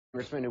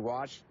Congressman who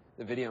watched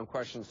the video and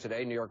questions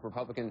today. New York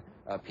Republican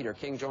Peter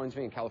King joins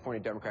me, and California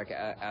Democrat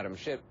Adam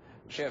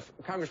Schiff.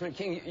 Congressman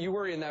King, you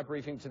were in that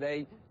briefing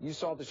today. You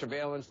saw the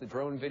surveillance, the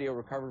drone video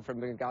recovered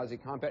from the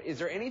Benghazi compound. Is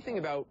there anything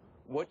about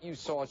what you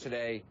saw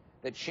today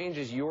that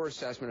changes your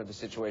assessment of the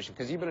situation?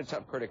 Because you've been a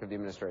tough critic of the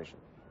administration.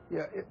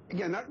 Yeah,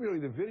 again, not really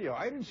the video.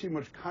 I didn't see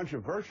much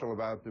controversial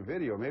about the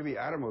video. Maybe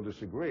Adam will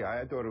disagree.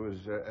 I thought it was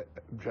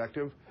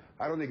objective.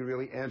 I don't think it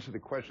really answered the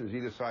questions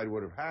either side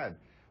would have had.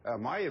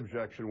 My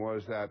objection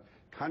was that,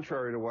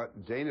 contrary to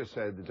what Dana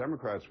said, the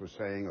Democrats were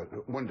saying, or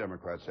one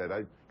Democrat said,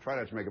 I try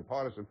not to make it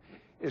partisan,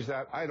 is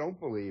that I don't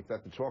believe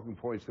that the talking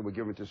points that were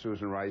given to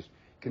Susan Rice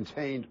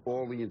contained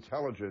all the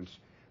intelligence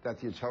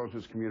that the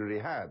intelligence community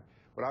had.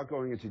 Without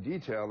going into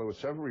detail, there were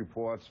several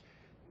reports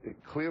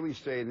clearly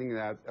stating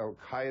that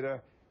al-Qaeda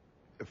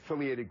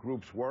affiliated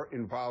groups were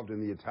involved in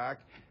the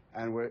attack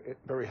and were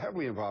very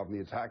heavily involved in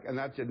the attack, and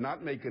that did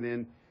not make it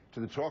into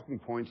the talking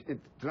points. It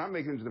did not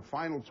make it into the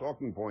final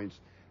talking points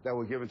that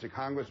were given to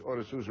Congress or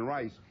to Susan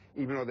Rice,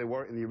 even though they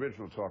were in the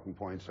original talking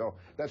points. So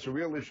that's a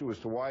real issue as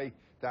to why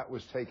that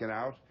was taken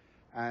out.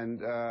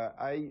 And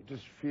I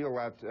just feel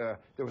that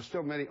there were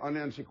still many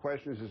unanswered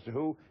questions as to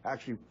who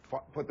actually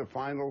put the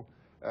final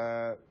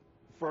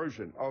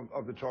version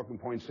of the talking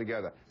points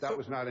together. That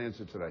was not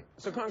answered today.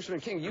 So,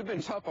 Congressman King, you've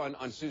been tough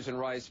on Susan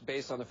Rice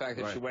based on the fact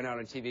that she went out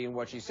on TV and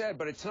what she said.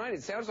 But tonight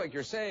it sounds like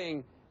you're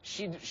saying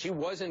she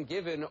wasn't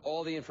given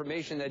all the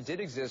information that did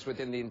exist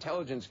within the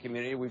intelligence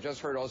community. We've just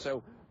heard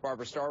also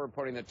Barbara Starr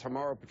reporting that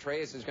Tamaro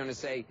Petraeus is going to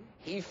say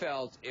he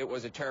felt it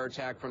was a terror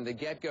attack from the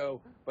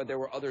get-go, but there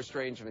were other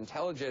strains of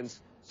intelligence.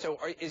 So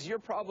is your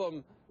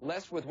problem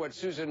less with what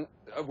Susan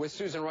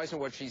Rice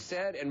and what she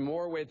said, and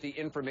more with the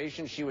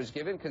information she was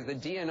given? Because the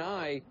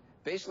DNI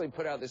basically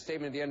put out this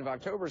statement at the end of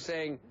October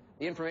saying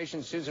the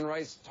information Susan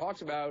Rice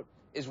talks about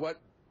is what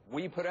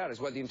we put out,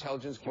 is what the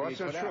intelligence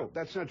community put out.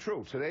 That's not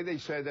true. Today they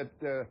said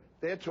that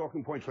their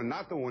talking points were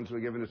not the ones that were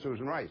given to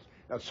Susan Rice.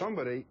 Now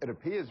somebody, it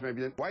appears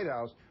maybe the White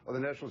House or the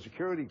National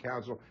Security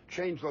Council,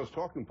 changed those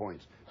talking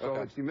points. So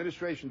it's the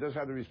administration does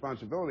have the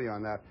responsibility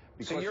on that.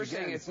 So you're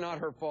saying it's not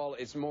her fault,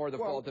 it's more the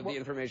fault of the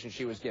information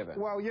she was given?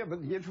 Well, yeah,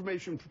 but the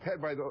information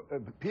prepared by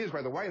appears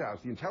by the White House,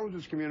 the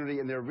intelligence community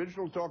in their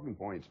original talking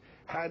points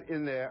had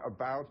in there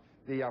about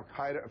the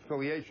al-Qaeda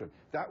affiliation.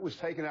 That was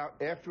taken out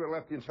after it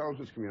left the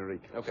intelligence community.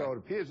 Okay. So it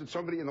appears that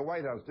somebody in the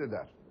White House did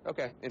that.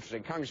 Okay,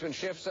 interesting. Congressman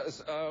Schiff,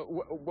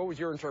 what was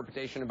your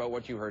interpretation about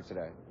what you heard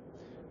today?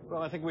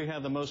 Well, I think we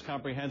had the most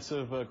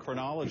comprehensive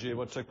chronology of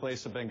what took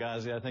place at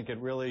Benghazi. I think it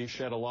really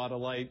shed a lot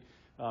of light,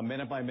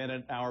 minute by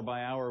minute, hour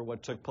by hour,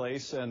 what took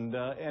place, and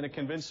it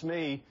convinced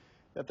me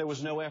that there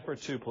was no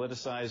effort to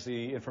politicize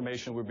the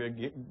information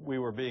we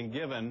were being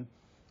given.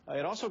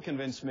 It also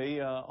convinced me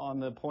on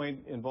the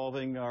point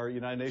involving our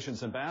United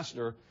Nations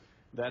ambassador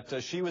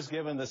that she was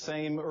given the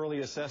same early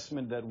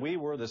assessment that we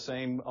were, the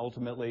same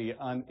ultimately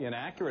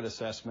inaccurate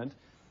assessment.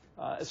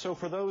 So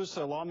for those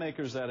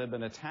lawmakers that have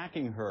been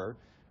attacking her,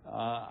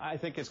 I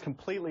think it's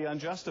completely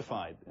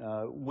unjustified.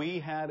 We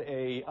had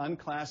a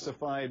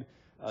unclassified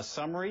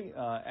summary,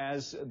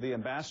 as the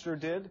ambassador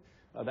did.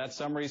 That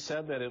summary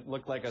said that it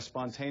looked like a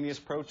spontaneous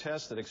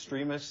protest, that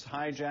extremists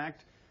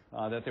hijacked,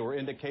 that there were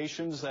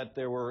indications that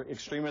there were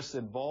extremists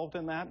involved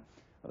in that.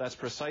 That's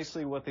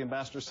precisely what the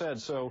ambassador said.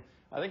 So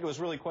I think it was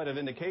really quite a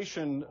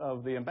vindication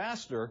of the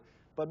ambassador.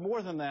 But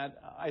more than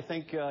that, I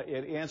think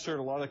it answered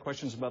a lot of the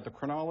questions about the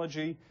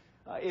chronology.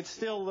 It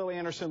still, though,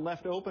 Anderson,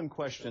 left open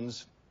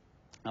questions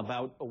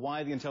about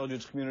why the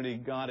intelligence community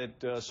got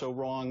it so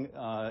wrong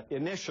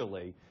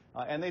initially.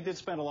 And they did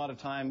spend a lot of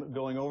time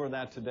going over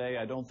that today.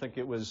 I don't think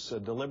it was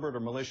deliberate or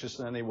malicious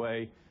in any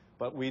way.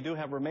 But we do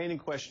have remaining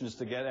questions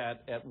to get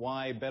at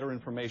why better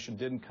information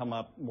didn't come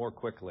up more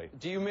quickly.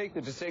 Do you make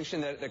the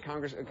distinction that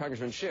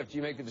Congressman Schiff, do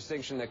you make the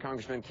distinction that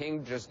Congressman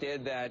King just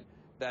did,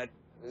 that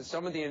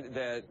some of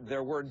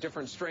there were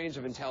different strains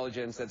of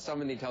intelligence that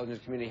some in the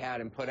intelligence community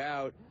had and put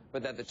out,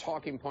 but that the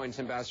talking points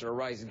Ambassador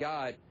Rice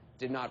got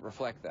did not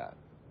reflect that?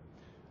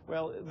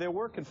 Well, there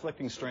were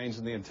conflicting strains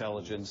in the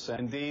intelligence.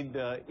 Indeed,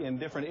 in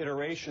different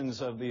iterations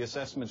of the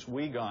assessments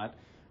we got,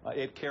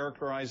 it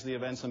characterized the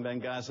events in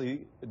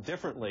Benghazi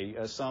differently,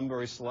 some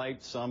very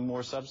slight, some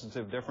more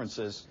substantive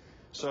differences.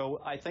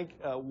 So I think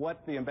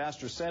what the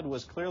ambassador said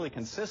was clearly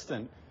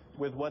consistent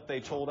with what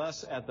they told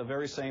us at the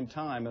very same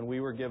time, and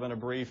we were given a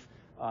brief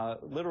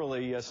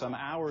literally some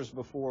hours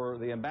before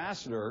the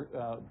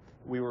ambassador.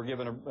 We were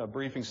given a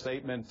briefing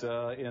statement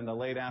in the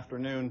late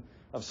afternoon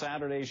of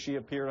Saturday. She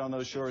appeared on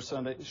those shows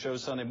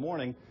Sunday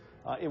morning.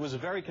 It was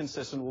very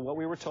consistent with what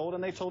we were told,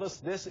 and they told us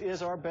this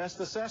is our best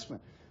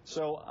assessment.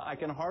 So I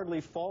can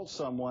hardly fault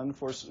someone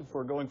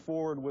for going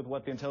forward with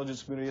what the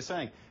intelligence community is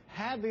saying.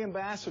 Had the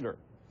ambassador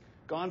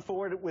gone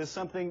forward with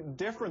something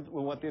different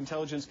than what the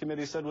intelligence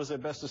committee said was their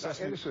best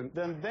assessment,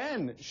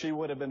 then she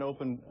would have been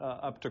open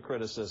up to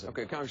criticism.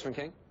 Okay, Congressman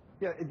King?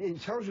 Yeah, the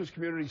intelligence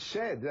community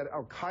said that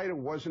al-Qaeda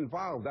was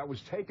involved. That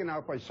was taken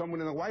out by someone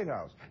in the White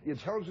House. The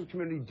intelligence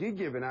community did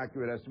give an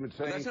accurate estimate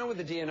saying... But that's not what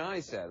the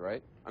DNI said,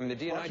 right? I mean, the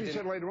DNI well, he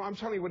said later on. I'm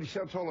telling you what he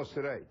told us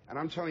today, and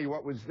I'm telling you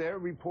what was their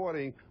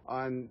reporting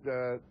on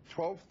the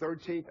 12th,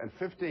 13th, and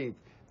 15th.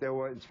 There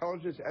were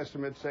intelligence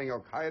estimates saying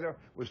Al-Qaeda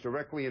was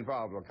directly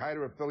involved.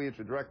 Al-Qaeda affiliates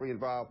were directly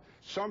involved.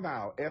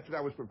 Somehow, after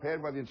that was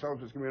prepared by the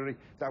intelligence community,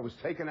 that was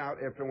taken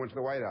out after it went to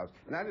the White House.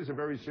 And that is a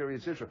very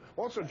serious issue.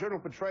 Also, General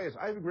Petraeus,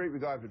 I have a great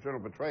regard for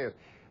General Petraeus.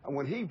 And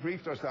when he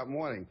briefed us that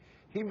morning,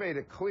 he made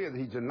it clear that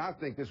he did not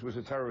think this was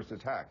a terrorist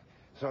attack.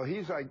 So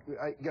he's like,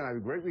 again, I have a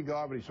great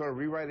regard, but he's sort of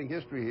rewriting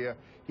history here.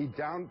 He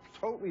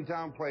totally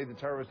downplayed the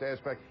terrorist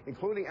aspect,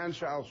 including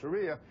Ansar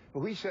al-Sharia,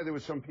 who he said there were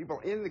some people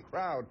in the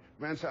crowd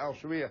from Ansar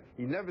al-Sharia.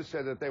 He never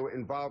said that they were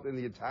involved in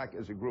the attack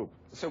as a group.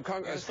 So,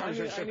 I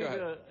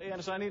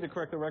need to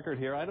correct the record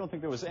here. I don't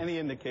think there was any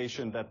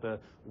indication that the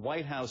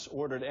White House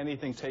ordered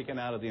anything taken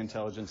out of the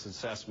intelligence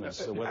assessments.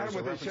 So what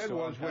they said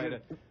was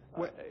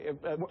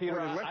Peter,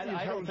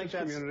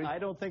 I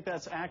don't think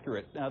that's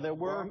accurate. Now,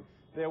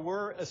 there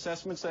were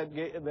assessments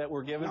that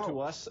were given to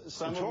us,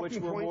 some of which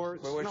were more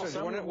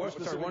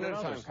specific one at a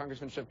time. others.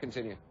 Congressman Schiff,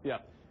 continue. Yeah.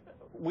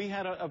 We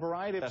had a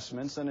variety of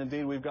assessments, and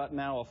indeed we've got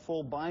now a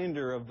full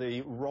binder of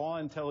the raw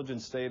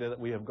intelligence data that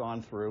we have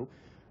gone through,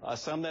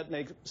 some that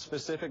make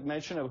specific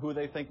mention of who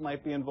they think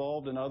might be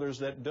involved and others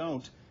that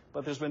don't.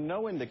 But there's been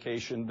no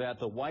indication that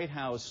the White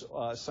House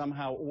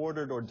somehow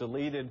ordered or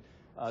deleted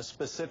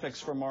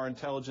specifics from our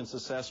intelligence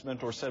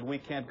assessment or said we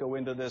can't go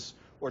into this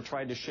or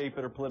tried to shape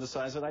it or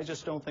politicize it. I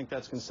just don't think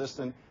that's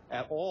consistent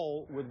at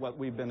all with what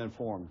we've been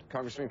informed.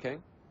 Congressman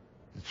King?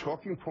 The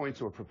talking points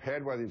that were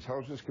prepared by the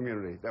intelligence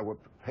community, that were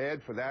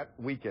prepared for that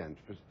weekend,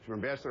 for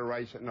Ambassador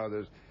Rice and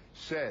others,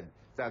 said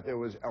that there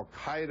was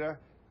Al-Qaeda,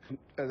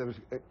 there was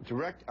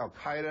direct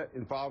Al-Qaeda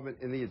involvement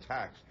in the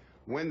attacks.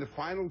 When the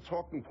final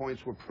talking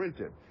points were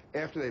printed,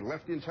 after they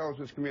left the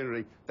intelligence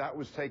community, that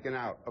was taken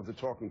out of the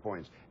talking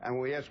points. And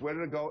when we asked where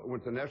did it go, it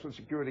went to the National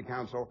Security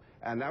Council,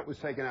 and that was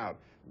taken out.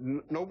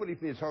 Nobody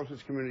from the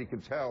intelligence community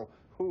could tell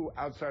who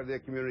outside of their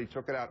community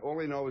took it out. All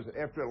they know is that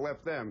after it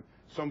left them,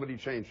 somebody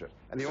changed it.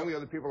 And the only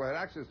other people that had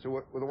access to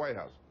it were the White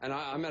House. And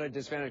I'm at a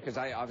disadvantage because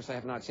I obviously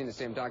have not seen the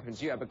same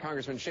documents you have. But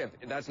Congressman Schiff,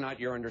 that's not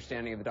your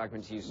understanding of the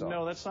documents you saw.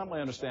 No, that's not my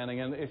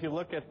understanding. And if you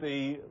look at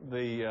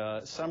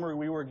the summary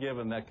we were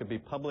given that could be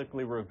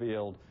publicly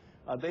revealed,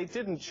 they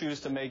didn't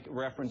choose to make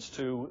reference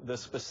to the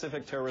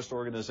specific terrorist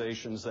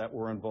organizations that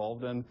were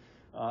involved. And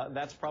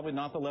that's probably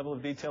not the level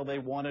of detail they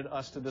wanted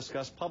us to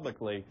discuss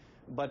publicly.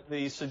 But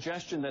the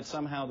suggestion that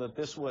somehow that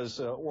this was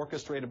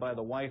orchestrated by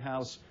the White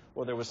House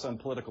or there was some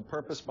political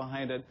purpose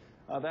behind it,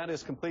 that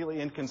is completely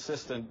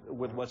inconsistent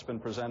with what's been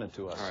presented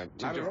to us. All right.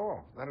 Not at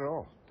all. Not at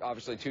all.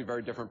 Obviously, two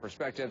very different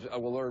perspectives.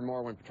 We'll learn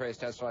more when Petraeus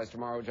testifies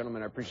tomorrow.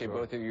 Gentlemen, I appreciate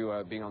both of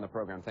you being on the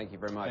program. Thank you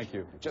very much. Thank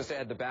you. Just to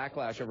add the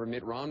backlash over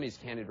Mitt Romney's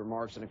candid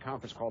remarks in a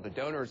conference call to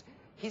donors,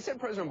 he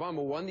said President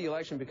Obama won the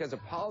election because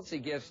of policy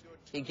gifts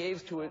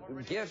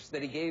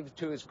that he gave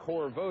to his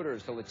core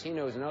voters, to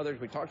Latinos and others.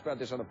 We talked about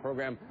this on the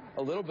program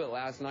a little bit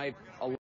last night.